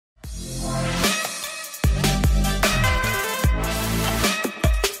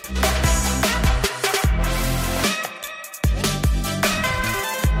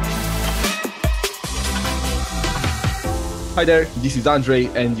Hi there, this is Andre,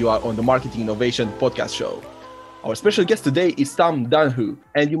 and you are on the Marketing Innovation Podcast Show. Our special guest today is Tom Donohue,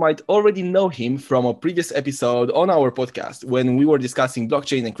 and you might already know him from a previous episode on our podcast when we were discussing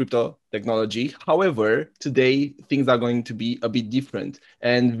blockchain and crypto technology. However, today things are going to be a bit different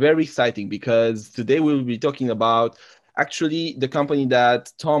and very exciting because today we'll be talking about actually the company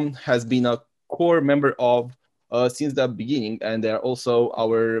that Tom has been a core member of since the beginning, and they're also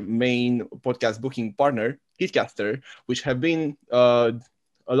our main podcast booking partner, Kitcaster, which have been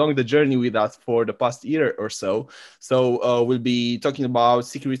along the journey with us for the past year or so. So we'll be talking about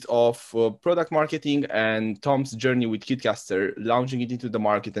secrets of product marketing and Tom's journey with Kitcaster, launching it into the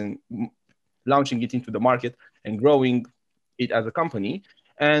market and growing it as a company.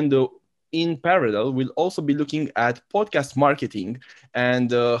 And in parallel, we'll also be looking at podcast marketing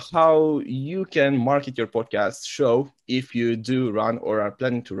and how you can market your podcast show if you do run or are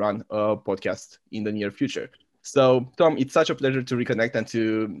planning to run a podcast in the near future. So, Tom, it's such a pleasure to reconnect and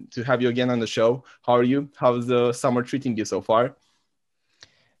to have you again on the show. How are you? How's the summer treating you so far?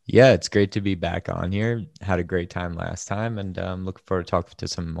 Yeah, it's great to be back on here. Had a great time last time, and looking forward to talking to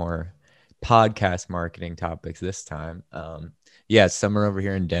some more podcast marketing topics this time. Yeah, it's summer over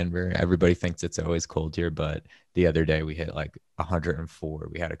here in Denver. Everybody thinks it's always cold here, but the other day we hit like 104.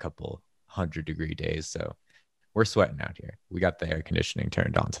 We had a couple 100-degree days, so we're sweating out here. We got the air conditioning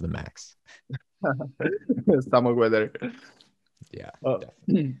turned on to the max. Summer weather. Yeah, Uh,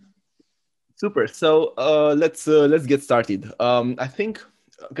 definitely. Super. So let's get started. I think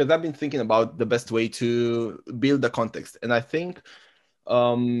because I've been thinking about the best way to build the context, and I think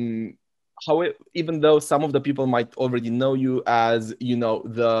um, even though some of the people might already know you as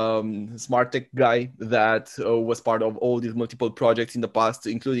the smart tech guy that was part of all these multiple projects in the past,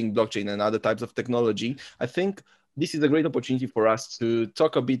 including blockchain and other types of technology, I think this is a great opportunity for us to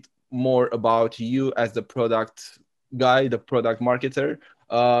talk a bit more about you as the product guy, the product marketer,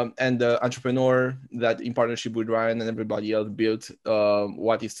 and the entrepreneur that in partnership with Ryan and everybody else built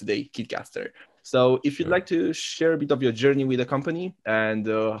what is today Kitcaster. So if you'd Sure. like to share a bit of your journey with the company and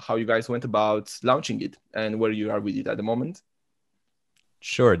how you guys went about launching it and where you are with it at the moment.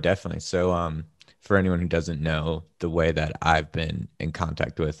 Sure, definitely. So, for anyone who doesn't know, the way that I've been in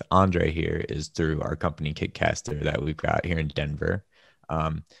contact with Andre here is through our company Kitcaster that we've got here in Denver.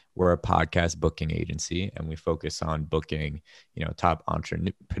 We're a podcast booking agency, and we focus on booking, top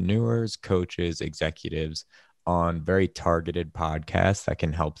entrepreneurs, coaches, executives on very targeted podcasts that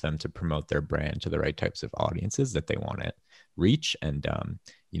can help them to promote their brand to the right types of audiences that they want to reach and,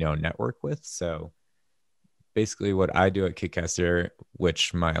 network with. So basically what I do at Kickcaster,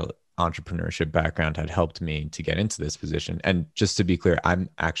 which my entrepreneurship background had helped me to get into this position. And just to be clear, I'm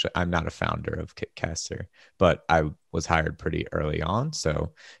not a founder of Kickcaster, but I was hired pretty early on.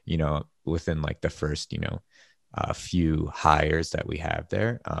 So, within like the first, few hires that we have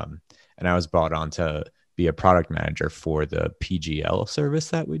there. And I was brought on to be a product manager for the PGL service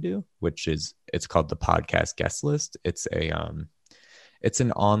that we do, it's called the podcast guest list. It's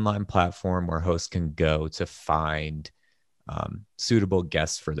an online platform where hosts can go to find suitable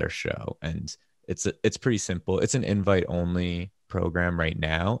guests for their show, and it's pretty simple. It's an invite only program right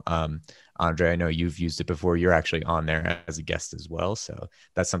now. Andre, I know you've used it before. You're actually on there as a guest as well, so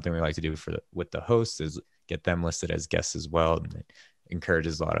that's something we like to do with the hosts is get them listed as guests as well. And it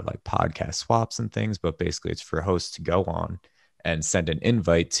encourages a lot of like podcast swaps and things, but basically it's for hosts to go on and send an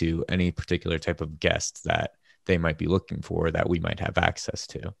invite to any particular type of guest that they might be looking for that we might have access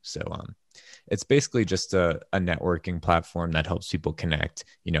to. So it's basically just a networking platform that helps people connect.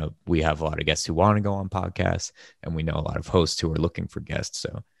 We have a lot of guests who want to go on podcasts, and we know a lot of hosts who are looking for guests.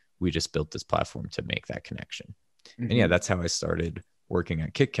 So we just built this platform to make that connection. And yeah, Mm-hmm. that's how I started working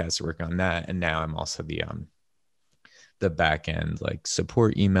at KitCast, working on that. And now I'm also the back end like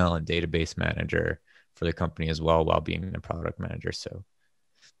support email and database manager for the company as well, while being a product manager. So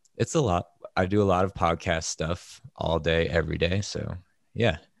it's a lot. I do a lot of podcast stuff all day, every day. So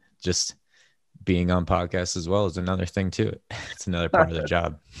yeah, just being on podcasts as well is another thing too. It's another part of the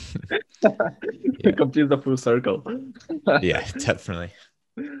job. It Yeah. completes the full circle. Yeah, definitely.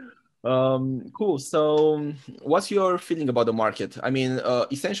 Cool. So, what's your feeling about the market? I mean,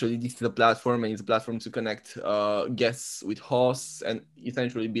 essentially, this is a platform, and it's a platform to connect guests with hosts, and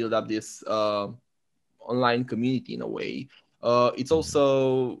essentially build up this online community in a way. It's Mhm.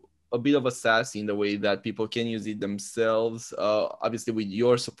 also a bit of a SaaS in the way that people can use it themselves, obviously with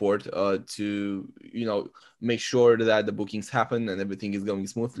your support to make sure that the bookings happen and everything is going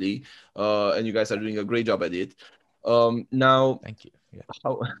smoothly. And you guys are doing a great job at it. Now, Thank you. Yeah.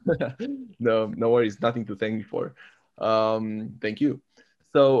 how? No worries, nothing to thank me for. Thank you.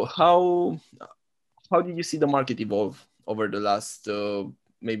 So how did you see the market evolve over the last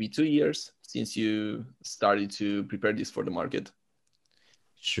maybe 2 years since you started to prepare this for the market?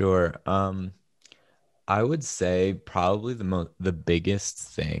 Sure. I would say probably the biggest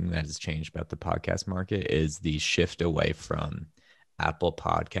thing that has changed about the podcast market is the shift away from Apple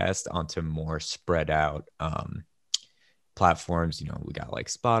Podcast onto more spread out platforms. We got like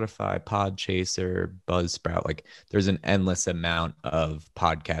Spotify, Podchaser, Buzzsprout. Like there's an endless amount of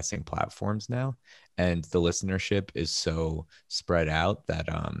podcasting platforms now, and the listenership is so spread out that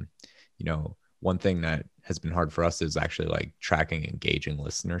one thing that has been hard for us is actually like tracking engaging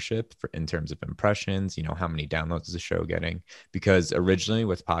listenership in terms of impressions, how many downloads is the show getting? Because originally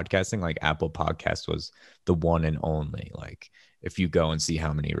with podcasting, like Apple Podcast was the one and only. Like if you go and see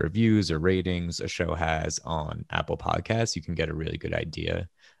how many reviews or ratings a show has on Apple Podcasts, you can get a really good idea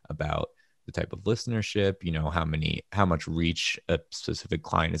about the type of listenership, how much reach a specific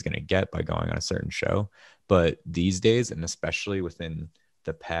client is going to get by going on a certain show. But these days, and especially within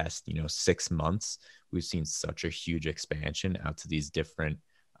the past 6 months, we've seen such a huge expansion out to these different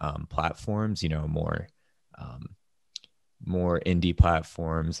platforms, more indie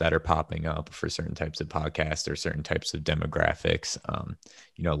platforms that are popping up for certain types of podcasts or certain types of demographics.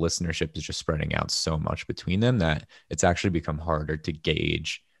 Listenership is just spreading out so much between them that it's actually become harder to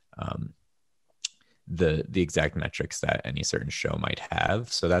gauge the exact metrics that any certain show might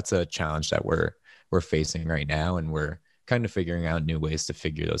have. So that's a challenge that we're facing right now, and we're kind of figuring out new ways to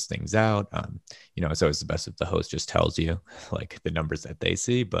figure those things out. It's always the best if the host just tells you like the numbers that they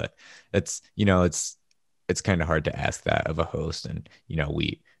see, but it's kind of hard to ask that of a host. And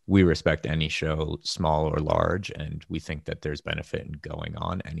we respect any show, small or large, and we think that there's benefit in going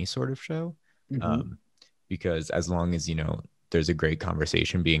on any sort of show, Mm-hmm. because as long as there's a great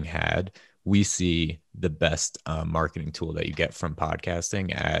conversation being had, we see the best marketing tool that you get from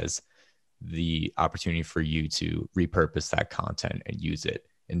podcasting as the opportunity for you to repurpose that content and use it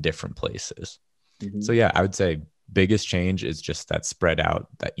in different places. Mm-hmm. So yeah, I would say biggest change is just that spread out,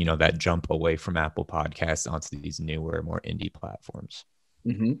 that that jump away from Apple Podcasts onto these newer, more indie platforms.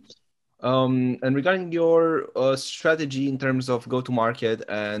 Mm-hmm. And regarding your strategy in terms of go to market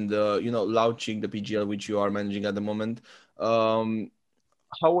and launching the PGL, which you are managing at the moment, um,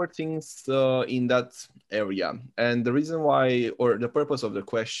 how are things in that area? And the reason why, or the purpose of the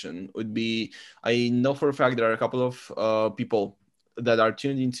question would be, I know for a fact there are a couple of people that are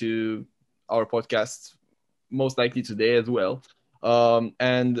tuned into our podcast, most likely today as well.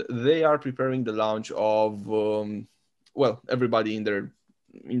 And they are preparing the launch of, everybody in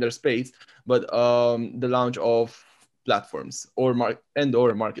their space, but the launch of platforms or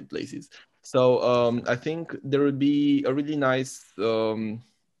marketplaces. So I think there would be a really nice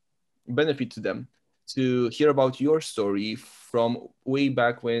benefit to them to hear about your story from way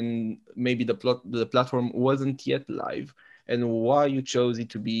back when maybe the platform wasn't yet live, and why you chose it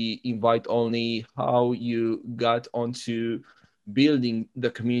to be invite only, how you got onto building the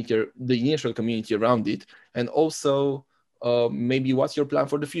community, the initial community around it, and also maybe what's your plan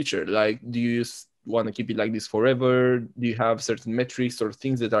for the future? Like, do you want to keep it like this forever? Do you have certain metrics or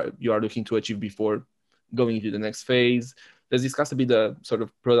things that you are looking to achieve before going into the next phase? Let's discuss a bit the sort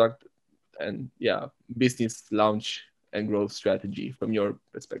of product and business launch and growth strategy from your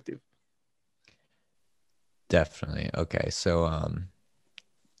perspective. Definitely. Okay. So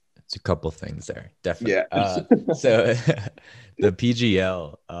it's a couple things there. Definitely. Yeah. So the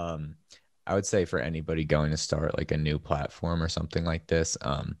PGL, I would say for anybody going to start like a new platform or something like this,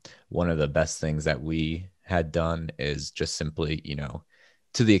 one of the best things that we had done is just simply,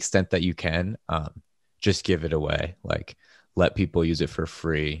 to the extent that you can, just give it away. Like let people use it for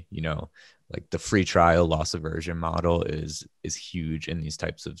free. Like the free trial loss aversion model is huge in these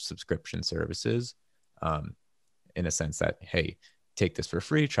types of subscription services. In a sense that, hey, take this for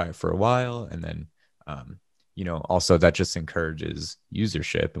free, try it for a while, and then also that just encourages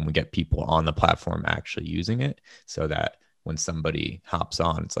usership, and we get people on the platform actually using it, so that when somebody hops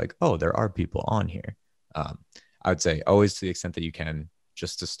on, it's like, oh, there are people on here. I would say always, to the extent that you can,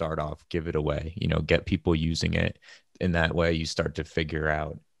 just to start off, give it away, get people using it. In that way, you start to figure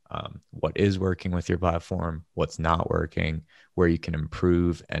out what is working with your platform, what's not working, where you can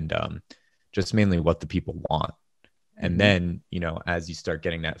improve, and just mainly what the people want. And then, as you start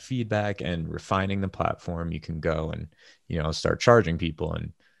getting that feedback and refining the platform, you can go and, start charging people.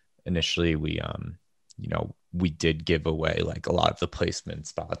 And initially we did give away like a lot of the placement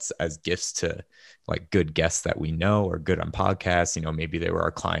spots as gifts to like good guests that we know or good on podcasts. Maybe they were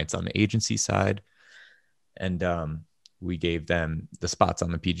our clients on the agency side. And we gave them the spots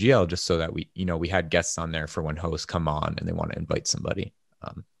on the PGL just so that we had guests on there for when hosts come on and they want to invite somebody.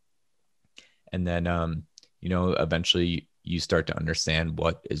 And then, eventually you start to understand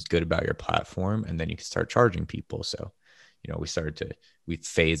what is good about your platform, and then you can start charging people. So, we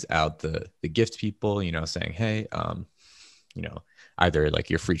phase out the gift people, saying, hey, you know, either like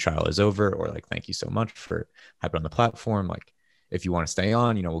your free trial is over, or like, thank you so much for having on the platform. Like, if you want to stay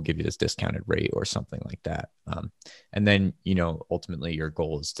on, we'll give you this discounted rate or something like that. And then, ultimately your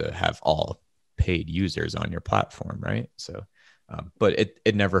goal is to have all paid users on your platform, right? So, but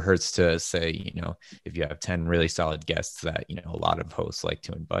it never hurts to say, if you have 10 really solid guests that, a lot of hosts like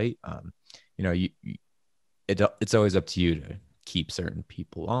to invite, it's always up to you to keep certain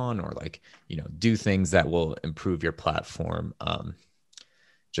people on, or like, do things that will improve your platform,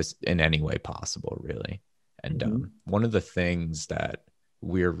 just in any way possible, really. And Mm-hmm. one of the things that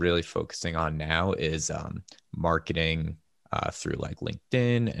we're really focusing on now is marketing through like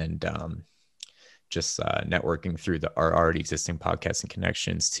LinkedIn, and just networking through our already existing podcasting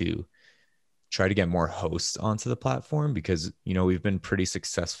connections to try to get more hosts onto the platform, because we've been pretty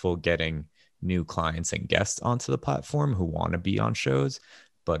successful getting new clients and guests onto the platform who want to be on shows.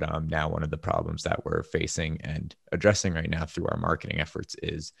 But now one of the problems that we're facing and addressing right now through our marketing efforts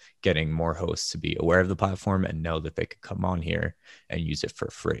is getting more hosts to be aware of the platform and know that they could come on here and use it for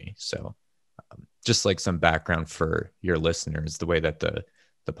free. So just like some background for your listeners, the way that the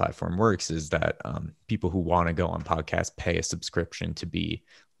platform works is that people who want to go on podcasts pay a subscription to be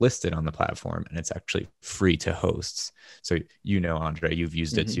listed on the platform, and it's actually free to hosts. So, Andre, you've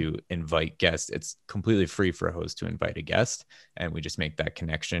used it Mm-hmm. to invite guests. It's completely free for a host to invite a guest, and we just make that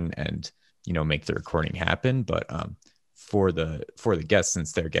connection and make the recording happen. But for the guests,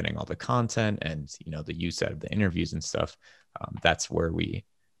 since they're getting all the content and the use out of the interviews and stuff, that's where we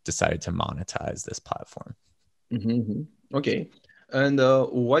decided to monetize this platform. Mm-hmm. Okay. And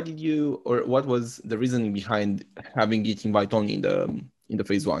what did you, or what was the reasoning behind having it invite only in the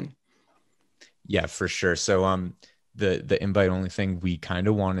phase one? Yeah, for sure. So the invite only thing, we kind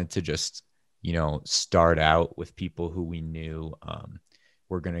of wanted to just, start out with people who we knew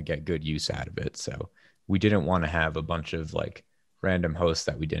were going to get good use out of it. So we didn't want to have a bunch of like random hosts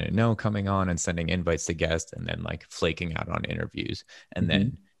that we didn't know coming on and sending invites to guests and then like flaking out on interviews. And Mm-hmm.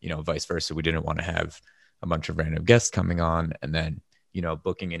 then, vice versa. We didn't want to have a bunch of random guests coming on and then,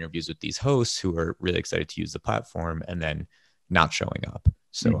 booking interviews with these hosts who are really excited to use the platform and then not showing up.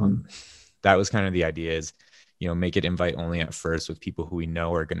 So Mm-hmm. that was kind of the idea, is make it invite only at first with people who we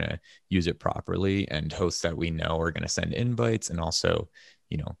know are going to use it properly, and hosts that we know are going to send invites and also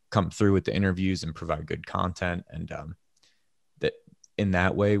come through with the interviews and provide good content. And that in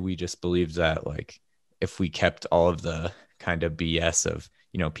that way, we just believe that like if we kept all of the kind of BS of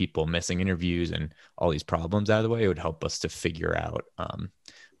people missing interviews and all these problems out of the way, it would help us to figure out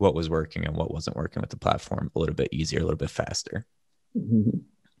what was working and what wasn't working with the platform a little bit easier, a little bit faster. Mm-hmm.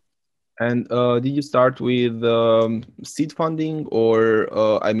 And did you start with seed funding,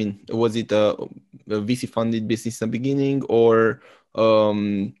 or I mean, was it a VC funded business in the beginning, or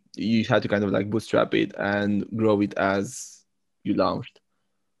you had to kind of like bootstrap it and grow it as you launched?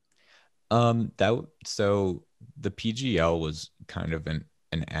 So the PGL was kind of an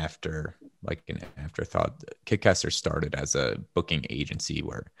afterthought. Kitcaster started as a booking agency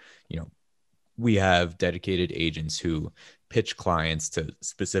where, you know, we have dedicated agents who pitch clients to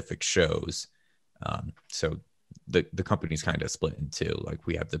specific shows. So the company's kind of split into, like,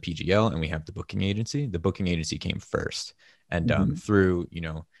 we have the PGL and we have the booking agency. The booking agency came first, and Mm-hmm. through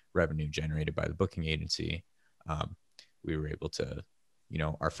revenue generated by the booking agency, um, we were able to,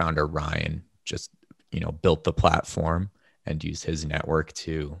 our founder Ryan just built the platform and used his network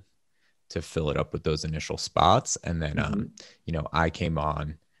to fill it up with those initial spots, and then Mm-hmm. I came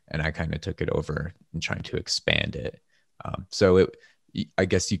on and I kind of took it over and trying to expand it. So I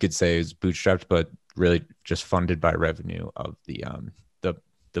guess you could say, it was bootstrapped, but really just funded by revenue of the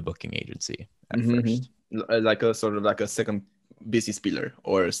the booking agency at first. Like a sort of like a second business pillar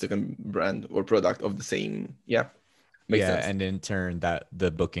or a second brand or product of the same. Yeah, makes Yeah, sense. and in turn, that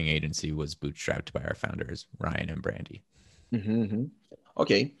the booking agency was bootstrapped by our founders Ryan and Brandy. Mm-hmm.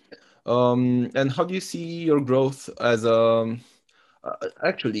 Okay. And how do you see your growth as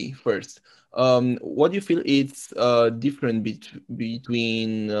actually first? What do you feel it's different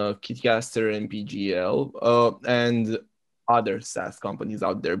between Kitcaster and PGL and other SaaS companies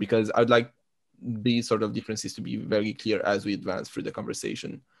out there? Because I'd like these sort of differences to be very clear as we advance through the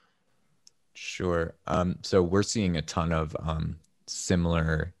conversation. Sure. So we're seeing a ton of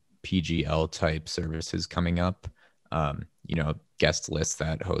similar PGL type services coming up. Guest lists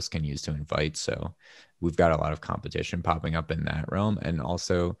that hosts can use to invite. So we've got a lot of competition popping up in that realm. And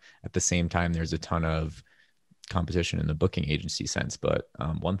also at the same time, there's a ton of competition in the booking agency sense. But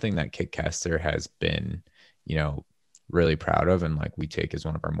one thing that Kitcaster has been you know, really proud of, and like we take as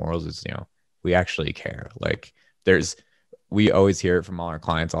one of our morals is, you know, we actually care. Like there's, we always hear it from all our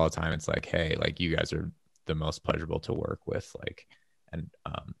clients all the time. It's like, hey, like you guys are the most pleasurable to work with. Like, and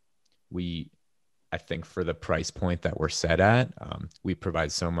we, I think for the price point that we're set at, we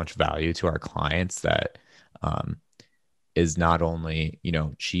provide so much value to our clients that um, is not only, you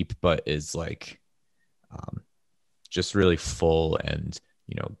know, cheap, but is like um, just really full and,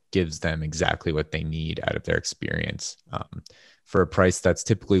 you know, gives them exactly what they need out of their experience for a price that's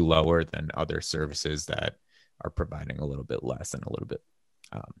typically lower than other services that are providing a little bit less and a little bit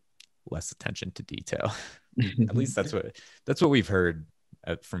um, less attention to detail. At least that's what we've heard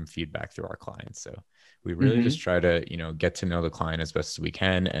from feedback through our clients. So we really just Hmm. try to, you know, get to know the client as best as we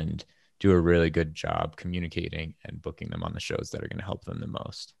can and do a really good job communicating and booking them on the shows that are going to help them the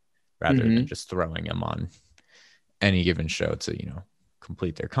most, rather than Hmm. just throwing them on any given show to, you know,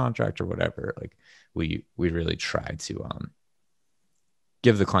 complete their contract or whatever. Like we really try to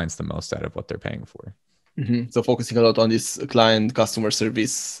give the clients the most out of what they're paying for. Hmm. So focusing a lot on this client customer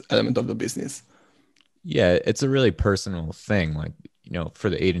service element of the business. Yeah, it's a really personal thing. Like, you know, for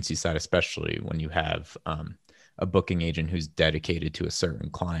the agency side, especially when you have a booking agent who's dedicated to a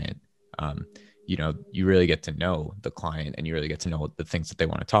certain client, um, you know, you really get to know the client and you really get to know the things that they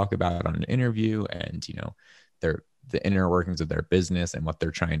want to talk about on an interview and, you know, their the inner workings of their business and what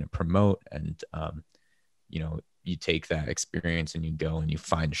they're trying to promote. And, you know, you take that experience and you go and you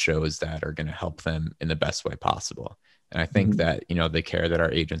find shows that are going to help them in the best way possible. And I think Hmm. that, you know, the care that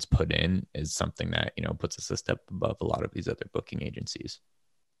our agents put in is something that, you know, puts us a step above a lot of these other booking agencies.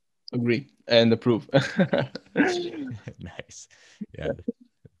 Agree and approve. Nice. Yeah,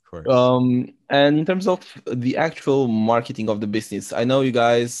 of course. And in terms of the actual marketing of the business, I know you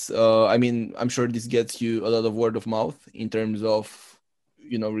guys, I mean, I'm sure this gets you a lot of word of mouth in terms of,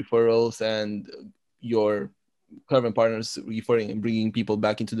 referrals and your current partners referring and bringing people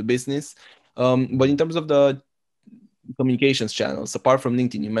back into the business. But in Mhm. terms of the communications channels, apart from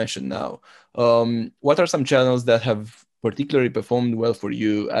LinkedIn, you mentioned now, what are some channels that have particularly performed well for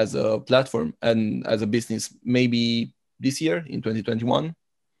you as a platform and as a business, maybe this year in 2021?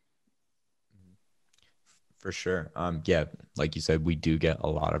 For sure. Yeah, like you said, we do get a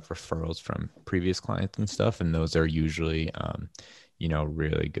lot of referrals from previous clients and stuff, and those are usually, you know,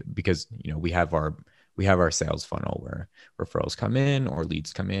 really good because you know we have our sales funnel where referrals come in or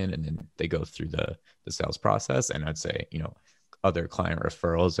leads come in, and then they go through the sales process. And I'd say, you know, other client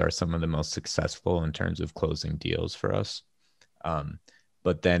referrals are some of the most successful in terms of closing deals for us. Um,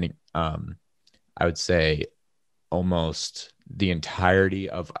 but then I would say almost the entirety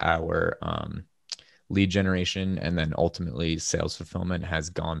of our lead generation and then ultimately sales fulfillment has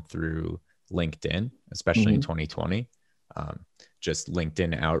gone through LinkedIn, especially in Mhm. 2020. Um, just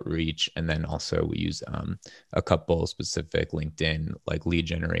LinkedIn outreach. And then also we use a couple specific LinkedIn like lead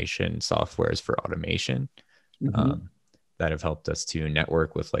generation softwares for automation Mhm. um, that have helped us to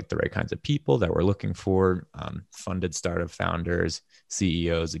network with like the right kinds of people that we're looking for, funded startup founders,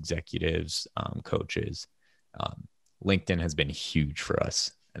 CEOs, executives, coaches. Um, LinkedIn has been huge for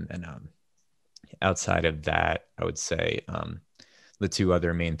us. And then outside of that, I would say the two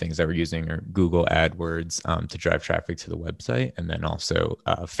other main things that we're using are Google AdWords to drive traffic to the website, and then also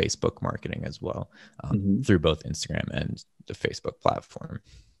Facebook marketing as well Mhm. through both Instagram and the Facebook platform.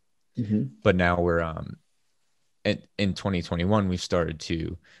 Mhm. But now we're in 2021, we've started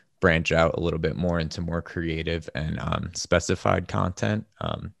to branch out a little bit more into more creative and specified content.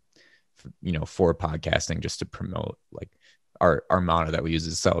 You know, for podcasting, just to promote like our motto that we use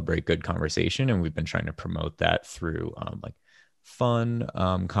is celebrate good conversation, and we've been trying to promote that through like fun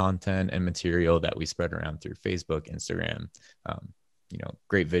content and material that we spread around through Facebook, Instagram. You know,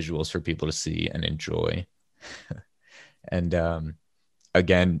 great visuals for people to see and enjoy. And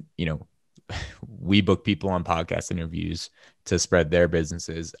again, you know, we book people on podcast interviews to spread their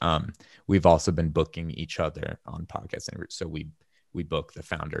businesses. We've also been booking each other on podcast interviews. So we book the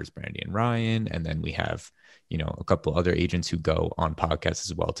founders, Brandy and Ryan, and then we have, you know, a couple other agents who go on podcasts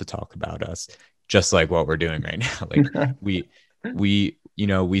as well to talk about us, just like what we're doing right now. Like you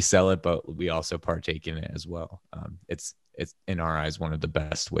know, we sell it, but we also partake in it as well. It's in our eyes one of the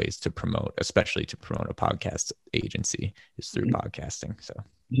best ways to promote, especially to promote a podcast agency, is through podcasting. So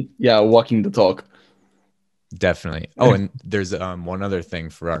Yeah, walking the talk. definitely. Oh, and there's one other thing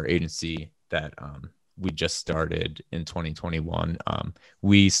for our agency that we just started in 2021.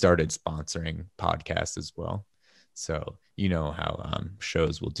 We started sponsoring podcasts as well. So you know how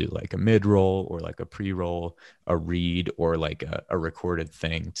shows will do like a mid roll or like a pre roll, a read, or like a recorded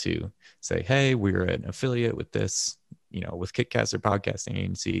thing to say, hey, we're an affiliate with this with Kitcaster Podcasting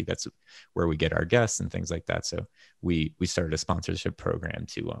Agency, that's where we get our guests and things like that. So we started a sponsorship program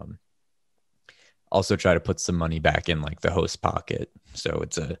to also try to put some money back in like the host pocket. So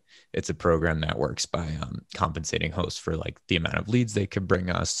it's a program that works by compensating hosts for like the amount of leads they could bring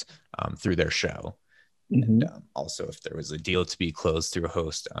us through their show. And Mhm. also, if there was a deal to be closed through a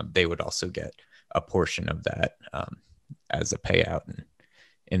host, they would also get a portion of that as a payout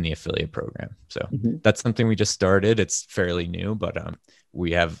in the affiliate program. So Mhm. that's something we just started. It's fairly new, but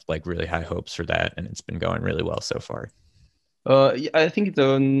we have like really high hopes for that, and it's been going really well so far. Yeah, I think it's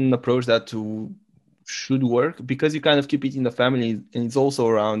an approach that should work because you kind of keep it in the family, and it's also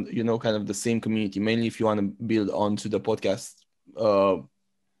around, kind of the same community. Mainly, if you want to build onto the podcast uh,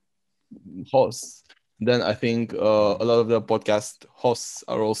 hosts, then I think a lot of the podcast hosts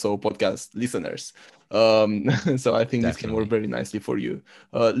are also podcast listeners. So I think this can work Definitely, very nicely for you.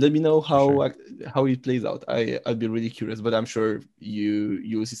 Let me know for sure. how it plays out. I'd be really curious, but I'm sure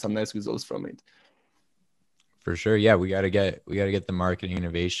you will see some nice results from it. For sure. Yeah, we gotta get the marketing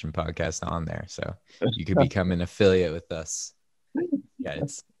innovation podcast on there. So you could become an affiliate with us. Yeah,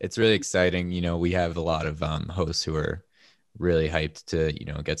 it's really exciting. We have a lot of hosts who are really hyped to,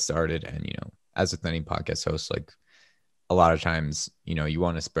 get started. And, as with any podcast host, like a lot of times, you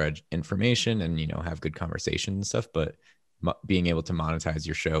want to spread information and, have good conversation and stuff, but being able to monetize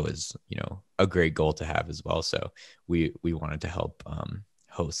your show is, a great goal to have as well. So we wanted to help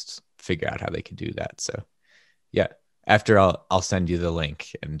hosts figure out how they could do that. So yeah, after I'll send you the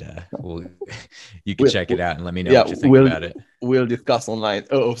link and you can We'll, check it out and let me know yeah, what you think about it. we'll discuss online.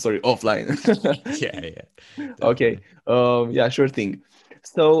 Oh, sorry, offline. Yeah, yeah, Okay. definitely. Yeah, sure thing.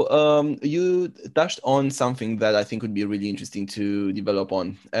 So, you touched on something that I think would be really interesting to develop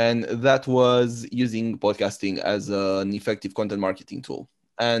on, and that was using podcasting as an effective content marketing tool.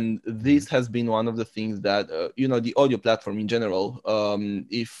 And Mhm. this has been one of the things that, the audio platform in general,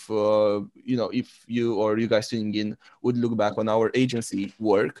 if you or you guys tuning in would look back on our agency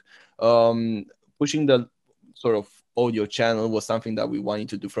work, pushing the sort of audio channel was something that we wanted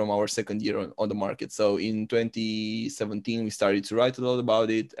to do from our second year on the market. So in 2017, we started to write a lot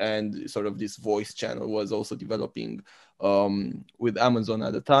about it, and sort of this voice channel was also developing with Amazon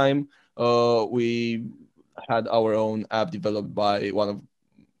at the time. We had our own app developed by one of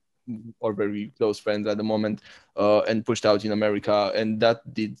our very close friends at the moment, and pushed out in America, and that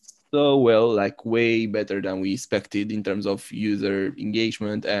did so well, like way better than we expected in terms of user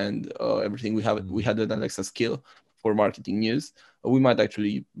engagement and everything. We Mhm. had an Alexa skill for marketing news. We might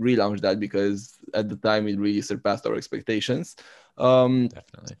actually relaunch that because at the time it really surpassed our expectations. Um,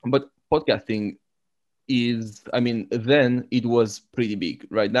 Definitely. but podcasting is, I mean, then it was pretty big.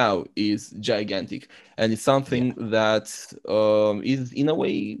 Right now is gigantic, and it's Yeah, something that is in a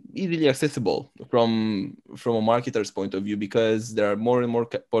way easily accessible from a marketer's point of view, because there are more and more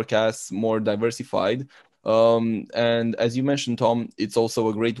podcasts, more diversified. And as you mentioned, Tom, it's also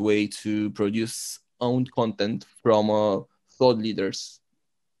a great way to produce owned content from a thought leader's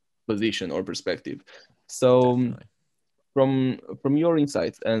position or perspective. So definitely. from your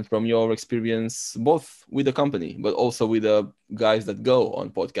insights and from your experience, both with the company but also with the guys that go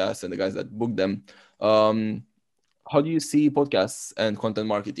on podcasts and the guys that book them, um, how do you see podcasts and content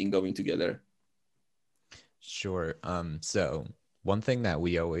marketing going together? Sure. So one thing that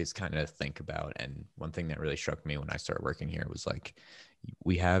we always kind of think about, and one thing that really struck me when I started working here was like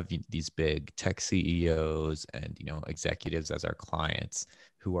we have these big tech CEOs and executives as our clients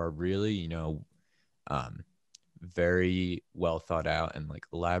who are really um, very well thought out and like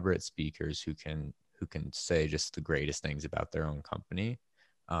elaborate speakers who can say just the greatest things about their own company.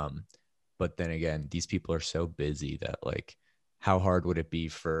 Um, but then again, these people are so busy that like, how hard would it be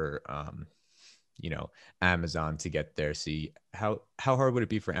for you know Amazon to get there? See how hard would it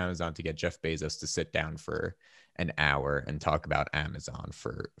be for Amazon to get Jeff Bezos to sit down for an hour and talk about Amazon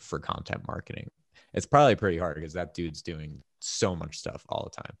for content marketing? It's probably pretty hard because that dude's doing so much stuff all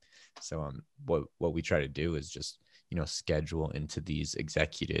the time. So what we try to do is just schedule into these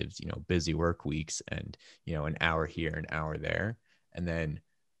executives busy work weeks and an hour here, an hour there, and then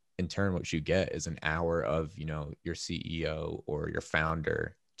in turn what you get is an hour of your CEO or your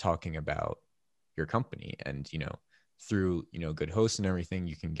founder talking about your company. And through good hosts and everything,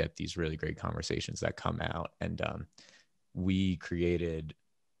 you can get these really great conversations that come out. And we created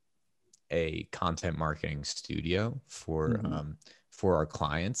a content marketing studio Mhm. for our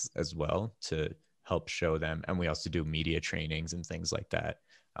clients as well, to help show them. And we also do media trainings and things like that,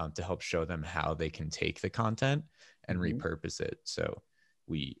 to help show them how they can take the content and Mhm. repurpose it. So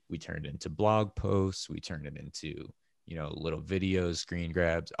we turned it into blog posts, we turned it into little videos, screen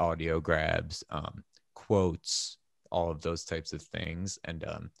grabs, audio grabs, quotes, all of those types of things. And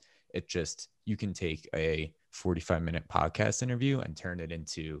it just, you can take a 45-minute podcast interview and turn it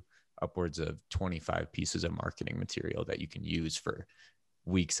into upwards of 25 pieces of marketing material that you can use for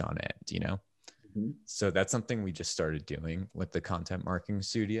weeks on end. Mhm. So that's something we just started doing with the content marketing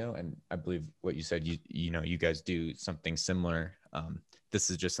studio. And I believe what you said, you guys do something similar. This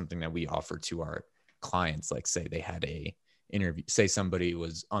is just something that we offer to our clients. Like, say they had a interview, say somebody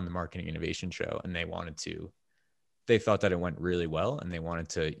was on the marketing innovation show and they thought that it went really well and they wanted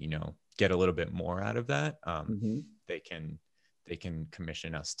to, get a little bit more out of that. Mhm. They can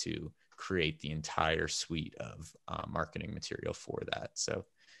commission us to create the entire suite of marketing material for that. So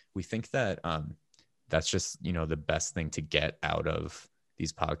we think that that's just, the best thing to get out of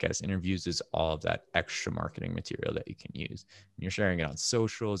these podcast interviews is all of that extra marketing material that you can use. And you're sharing it on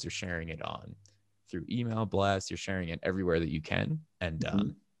socials, you're sharing it on through email blasts, you're sharing it everywhere that you can. And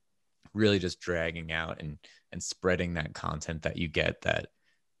Mhm. really just dragging out and spreading that content that you get that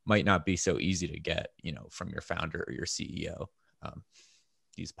might not be so easy to get, from your founder or your CEO. Um,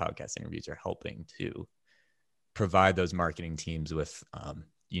 these podcast interviews are helping to provide those marketing teams with,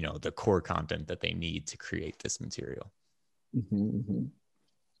 the core content that they need to create this material. Mhm. Mhm.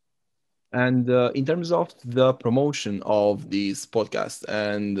 And in terms of the promotion of these podcasts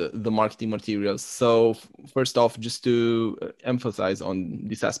and the marketing materials, so first off, just to emphasize on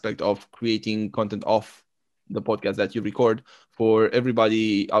this aspect of creating content off the podcast that you record, for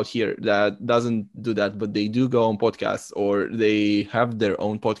everybody out here that doesn't do that, but they do go on podcasts or they have their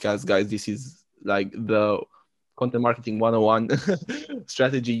own podcast, guys, this is like the content marketing 101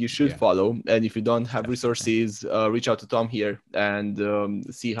 strategy you should Yeah, follow. And if you don't have definitely. resources, reach out to Tom here and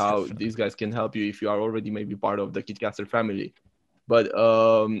see how Definitely. these guys can help you if you are already maybe part of the Kitcaster family. But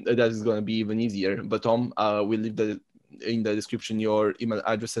that is going to be even easier. But Tom, we'll leave in the description your email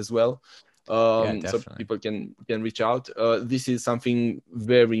address as well, Yeah, so definitely. people can reach out. This is something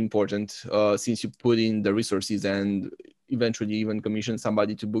very important, since you put in the resources and eventually even commission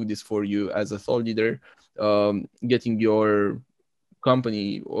somebody to book this for you as a thought leader. Getting your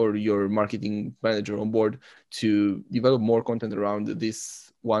company or your marketing manager on board to develop more content around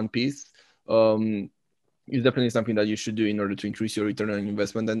this one piece, is definitely something that you should do in order to increase your return on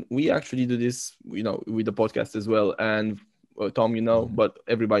investment. And we actually do this, with the podcast as well. And Tom, Mhm. but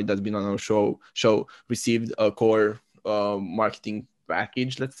everybody that's been on our show received a core marketing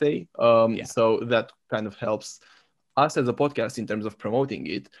package, let's say. Yeah, So that kind of helps us as a podcast in terms of promoting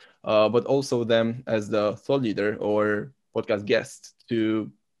it, but also them as the thought leader or podcast guest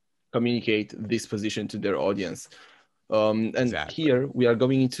to communicate this position to their audience. And exactly. here we are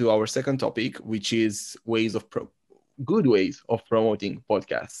going into our second topic, which is good ways of promoting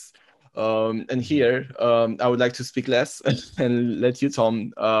podcasts. And Mhm. here, I would like to speak less and let you,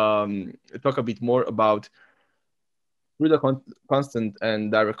 Tom, talk a bit more about through the constant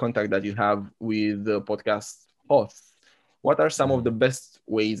and direct contact that you have with the podcast hosts. What are some of the Mhm. best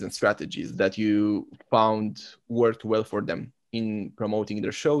ways and strategies that you found worked well for them in promoting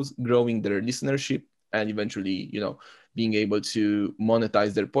their shows, growing their listenership, and eventually, being able to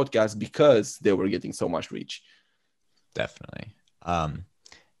monetize their podcast because they were getting so much reach? Definitely.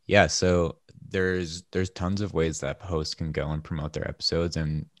 Yeah, so there's tons of ways that hosts can go and promote their episodes,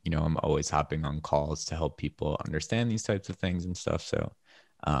 and I'm always hopping on calls to help people understand these types of things and stuff. So,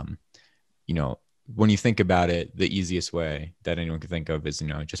 um, you know, when you think about it, the easiest way that anyone can think of is,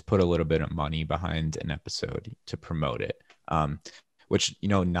 just put a little bit of money behind an episode to promote it. Which,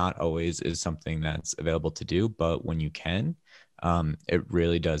 not always is something that's available to do, but when you can, it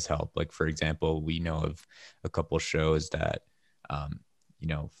really does help. Like, for example, we know of a couple shows that, um,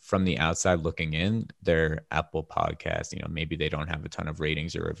 from the outside looking in, their Apple podcast, maybe they don't have a ton of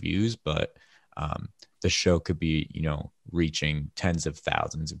ratings or reviews, but the show could be, reaching tens of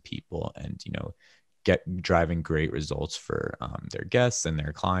thousands of people and, get driving great results for their guests and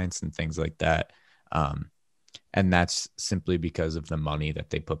their clients and things like that. And that's simply because of the money that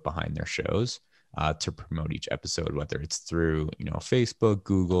they put behind their shows to promote each episode, whether it's through, Facebook,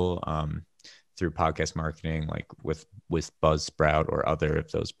 Google, through podcast marketing, like with Buzzsprout or other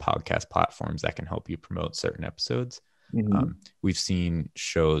of those podcast platforms that can help you promote certain episodes. Mm-hmm. We've seen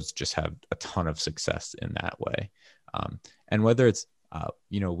shows just have a ton of success in that way. And whether it's,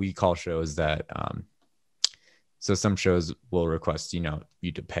 we call shows that, so some shows will request,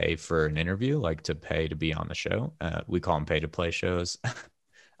 you to pay for an interview, like to pay to be on the show. We call them pay to play shows.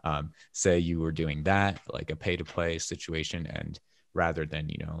 Say you were doing that, like a pay to play situation, and rather than,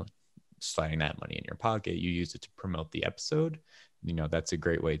 sliding that money in your pocket, you use it to promote the episode. That's a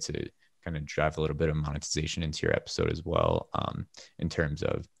great way to kind of drive a little bit of monetization into your episode as well, in terms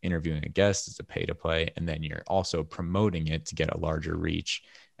of interviewing a guest as a pay to play, and then you're also promoting it to get a larger reach,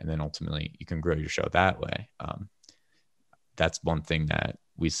 and then ultimately you can grow your show that way. That's one thing that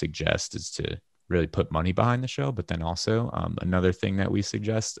we suggest, is to really put money behind the show. But then also, another thing that we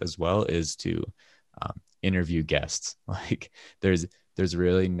suggest as well is to interview guests. Like there's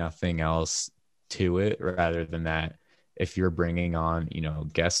really nothing else to it rather than that. If you're bringing on,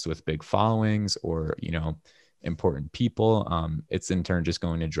 guests with big followings, or, important people, it's in turn just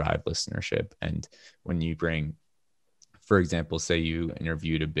going to drive listenership. And when you bring, for example, say you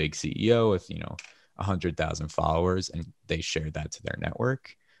interviewed a big CEO with, 100,000 followers, and they shared that to their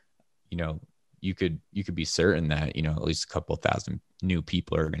network, you could be certain that, at least a couple thousand new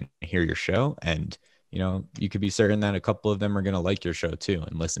people are going to hear your show. And, you could be certain that a couple of them are going to like your show too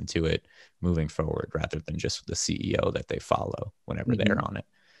and listen to it moving forward, rather than just the CEO that they follow whenever they're on it.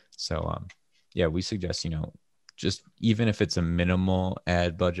 So, yeah, we suggest, just even if it's a minimal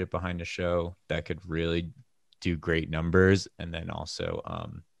ad budget behind a show, that could really do great numbers. And then also,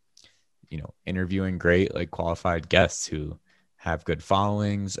 interviewing great, like, qualified guests who have good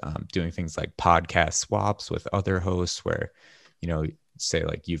followings, doing things like podcast swaps with other hosts where, say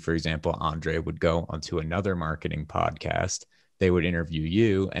like you, for example, Andre would go onto another marketing podcast, they would interview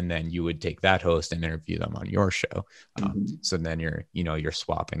you, and then you would take that host and interview them on your show. So then you're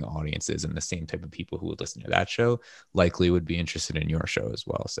swapping audiences, and the same type of people who would listen to that show likely would be interested in your show as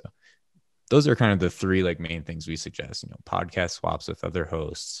well. So those are kind of the three like main things we suggest, podcast swaps with other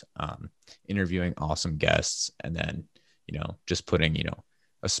hosts, interviewing awesome guests, and then, just putting,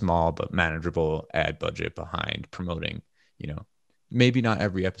 a small but manageable ad budget behind promoting, maybe not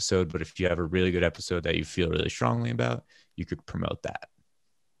every episode, but if you have a really good episode that you feel really strongly about, you could promote that.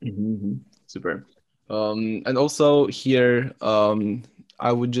 Super. And also here,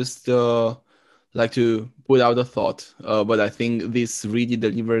 I would just like to put out a thought, but I think this really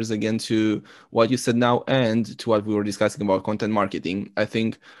delivers again to what you said now and to what we were discussing about content marketing. I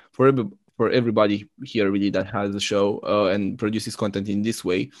think for everybody here really that has a show and produces content in this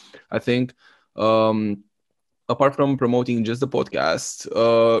way, I think apart from promoting just the podcast,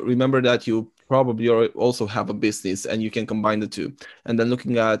 remember that you probably also have a business and you can combine the two. And then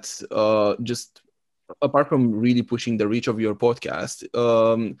looking at just apart from really pushing the reach of your podcast,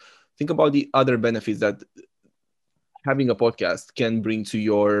 think about the other benefits that having a podcast can bring to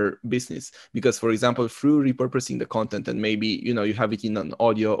your business. Because, for example, through repurposing the content, and maybe you have it in an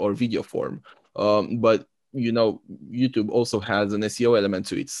audio or video form, but YouTube also has an SEO element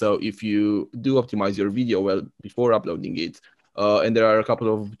to it. So if you do optimize your video well before uploading it, and there are a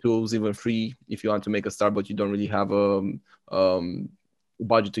couple of tools even free if you want to make a start, but you don't really have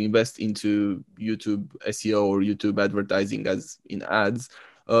budget to invest into YouTube SEO or YouTube advertising as in ads,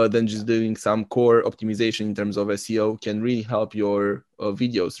 then just doing some core optimization in terms of SEO can really help your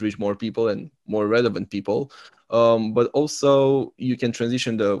videos reach more people and more relevant people. But also you can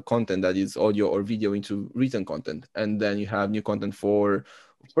transition the content that is audio or video into written content. And then you have new content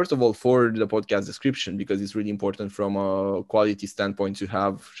first of all, for the podcast description, because it's really important from a quality standpoint to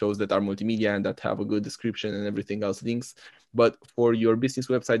have shows that are multimedia and that have a good description and everything else links. But for your business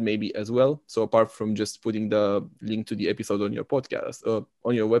website, maybe as well. So apart from just putting the link to the episode on your podcast,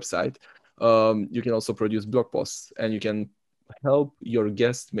 on your website, you can also produce blog posts, and you can help your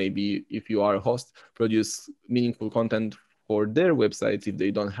guests, maybe if you are a host, produce meaningful content for their websites if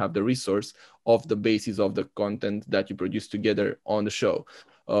they don't have the resource of the basis of the content that you produce together on the show.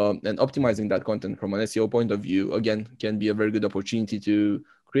 And optimizing that content from an SEO point of view, again, can be a very good opportunity to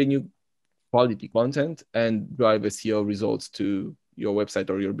create new quality content and drive SEO results to your website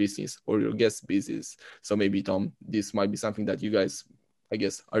or your business or your guest business. So maybe, Tom, this might be something that you guys, I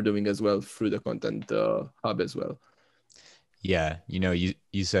guess, are doing as well through the content hub as well. Yeah,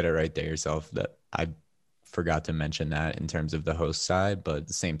 you said it right there yourself, that I forgot to mention that in terms of the host side, but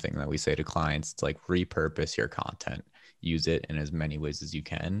the same thing that we say to clients, it's like repurpose your content, use it in as many ways as you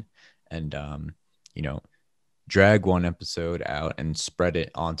can, and drag one episode out and spread it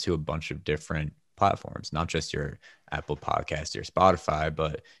onto a bunch of different platforms, not just your Apple Podcast, your Spotify,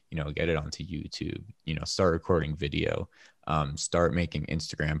 but get it onto YouTube, start recording video, start making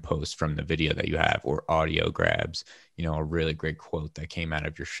Instagram posts from the video that you have, or audio grabs, a really great quote that came out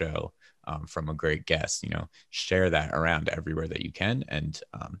of your show, from a great guest, share that around everywhere that you can. And,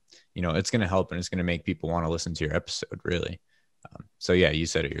 it's going to help, and it's going to make people want to listen to your episode, really. So yeah, you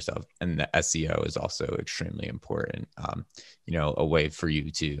said it yourself. And the SEO is also extremely important. A way for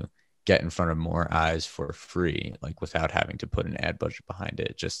you to get in front of more eyes for free, like without having to put an ad budget behind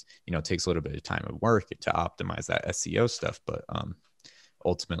it. Just, it takes a little bit of time and work to optimize that SEO stuff. But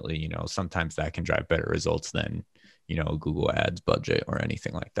ultimately, sometimes that can drive better results than, Google Ads budget or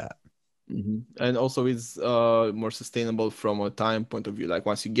anything like that. And also it's more sustainable from a time point of view. Like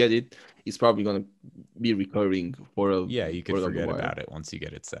once you get it, it's probably gonna be recurring for Yeah, you for could a little forget while. about it once you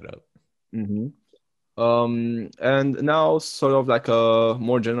get it set up. hmm and now sort of like a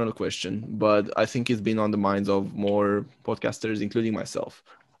more general question, but I think it's been on the minds of more podcasters, including myself.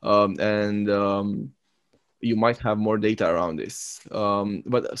 And You might have more data around this.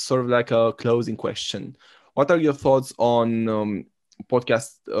 But sort of like a closing question. What are your thoughts on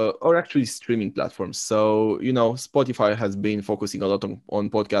podcast or actually streaming platforms? So, Spotify has been focusing a lot on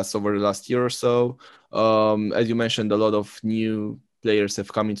podcasts over the last year or so. As you mentioned, a lot of new players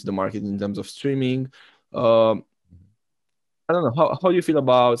have come into the market in terms of streaming. Um, I don't know. How do you feel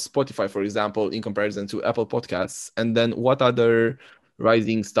about Spotify, for example, in comparison to Apple Podcasts? And then what other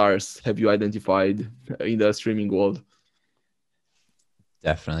rising stars have you identified in the streaming world?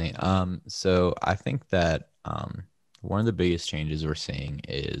 Definitely. So I think that one of the biggest changes we're seeing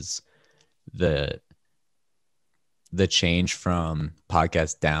is the the change from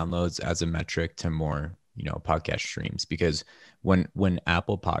podcast downloads as a metric to more, podcast streams. Because when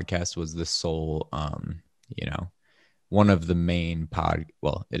Apple Podcast was the sole, you know, one of the main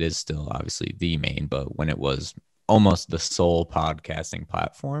well, it is still obviously the main, but when it was almost the sole podcasting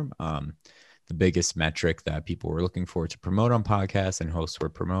platform, the biggest metric that people were looking for to promote on podcasts and hosts were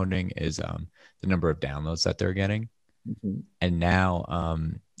promoting is the number of downloads that they're getting. Mhm. And now,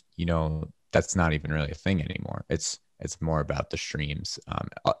 that's not even really a thing anymore. It's more about the streams.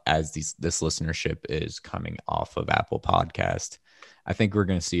 As this listenership is coming off of Apple Podcast, I think we're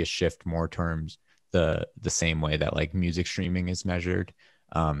going to see a shift more terms the same way that like music streaming is measured.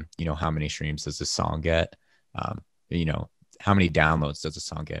 How many streams does a song get? Um, you know, how many downloads does a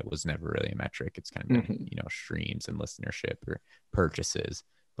song get was never really a metric. It's kind of been, Mhm. streams and listenership or purchases.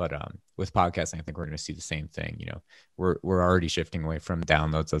 But with podcasting, I think we're going to see the same thing. We're already shifting away from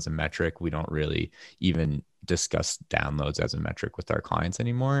downloads as a metric. We don't really even discuss downloads as a metric with our clients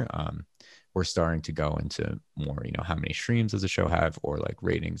anymore. We're starting to go into more, how many streams does a show have, or like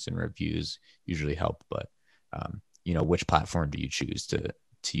ratings and reviews usually help. But which platform do you choose to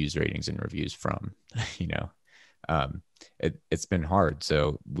use ratings and reviews from? you know, it's been hard.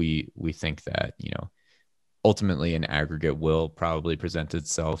 So we think that ultimately an aggregate will probably present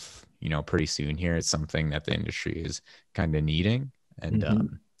itself pretty soon here. It's something that the industry is kind of needing, and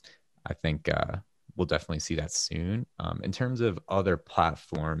Mhm. I think we'll definitely see that soon. In terms of other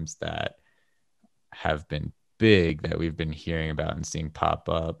platforms that have been big that we've been hearing about and seeing pop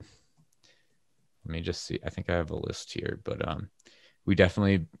up, let me just see. I think I have a list here, but we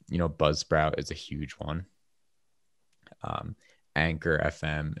definitely, Buzzsprout is a huge one. um, Anchor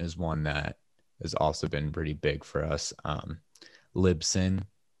FM is one that has also been pretty big for us. Libsyn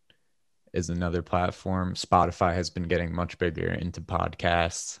is another platform. Spotify has been getting much bigger into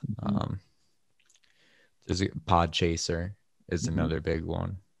podcasts. Mhm. There's Podchaser is Mhm. another big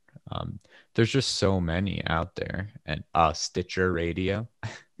one. Um, there's just so many out there, and Stitcher Radio.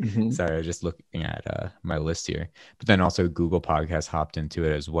 Mhm. Sorry, I was just looking at my list here. But then also Google Podcast hopped into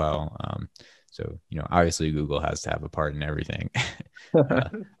it as well. So obviously Google has to have a part in everything.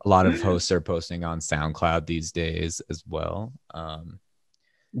 A lot of hosts are posting on SoundCloud these days as well.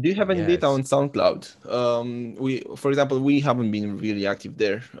 Do you have any data Yes, on SoundCloud? For example, we haven't been really active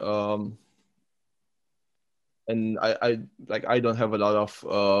there. And I don't have a lot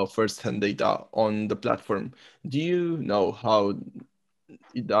of first-hand data on the platform. Do you know how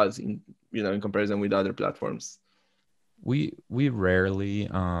it does in comparison with other platforms? we rarely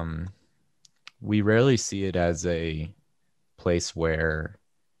see it as a place where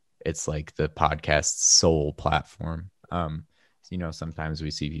it's like the podcast's sole platform. Sometimes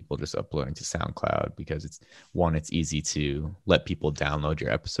we see people just uploading to SoundCloud because it's easy to let people download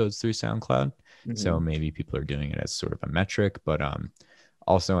your episodes through SoundCloud. So Mhm. maybe people are doing it as sort of a metric, but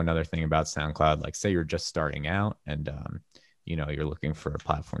also another thing about SoundCloud, like say you're just starting out and you're looking for a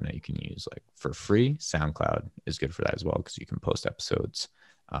platform that you can use like for free. SoundCloud is good for that as well because you can post episodes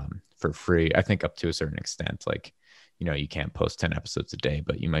for free. I think up to a certain extent, like you can't post 10 episodes a day,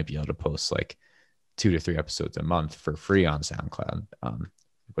 but you might be able to post like 2 to 3 episodes a month for free on SoundCloud,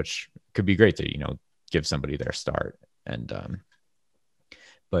 which could be great to give somebody their start. And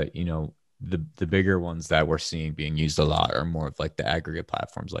but the bigger ones that we're seeing being used a lot are more of like the aggregate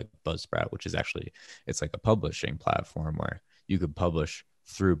platforms like Buzzsprout, which is actually it's like a publishing platform where you could publish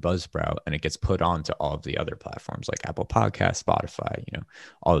through Buzzsprout and it gets put onto all of the other platforms like Apple Podcast, Spotify,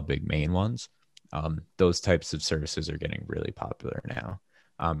 all the big main ones. Those types of services are getting really popular now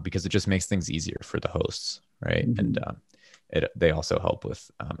because it just makes things easier for the hosts, right? And Mhm. they also help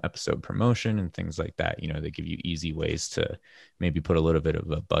with episode promotion and things like that. You know, they give you easy ways to maybe put a little bit of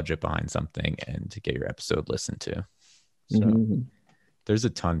a budget behind something and to get your episode listened to. So there's a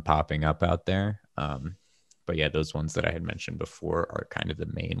ton popping up out there. But yeah, those ones that I had mentioned before are kind of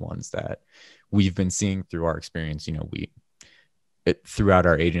the main ones that we've been seeing through our experience. You know, throughout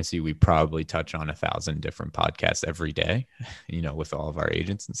our agency, we probably touch on 1,000 different podcasts every day, you know, with all of our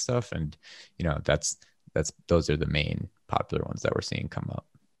agents and stuff. And, you know, those are the main popular ones that we're seeing come up.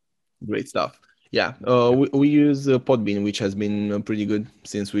 Great stuff. Yeah, we use Podbean, which has been pretty good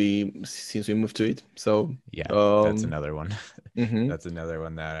since we moved to it. So yeah, that's another one. That's another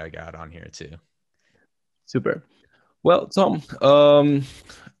one that I got on here too. Super. Well, Tom,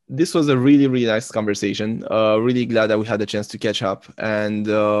 this was a really, really nice conversation. Really glad that we had the chance to catch up and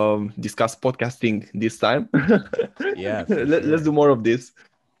discuss podcasting this time. Yeah, let's do more of this.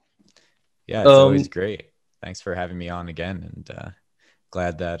 Yeah, it's always great. Thanks for having me on again, and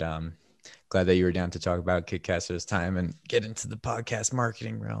glad that you were down to talk about Kitcaster's time and get into the podcast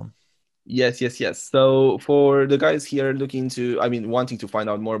marketing realm. Yes. So for the guys here wanting to find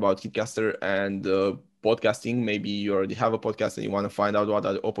out more about Kitcaster and podcasting, maybe you already have a podcast and you want to find out what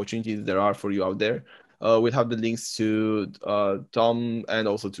other opportunities there are for you out there, we'll have the links to Tom and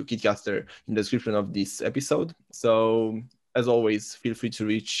also to Kitcaster in the description of this episode. So as always, feel free to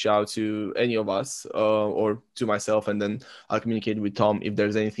reach out to any of us or to myself, and then I'll communicate with Tom if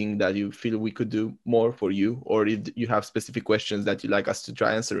there's anything that you feel we could do more for you, or if you have specific questions that you'd like us to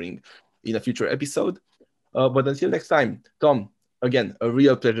try answering in a future episode. But until next time, Tom, again, a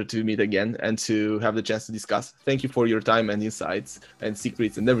real pleasure to meet again and to have the chance to discuss. Thank you for your time and insights and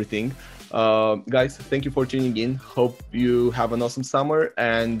secrets and everything. Guys, thank you for tuning in. Hope you have an awesome summer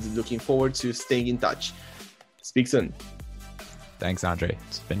and looking forward to staying in touch. Speak soon. Thanks, Andre.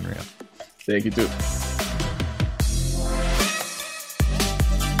 It's been real. Thank you too.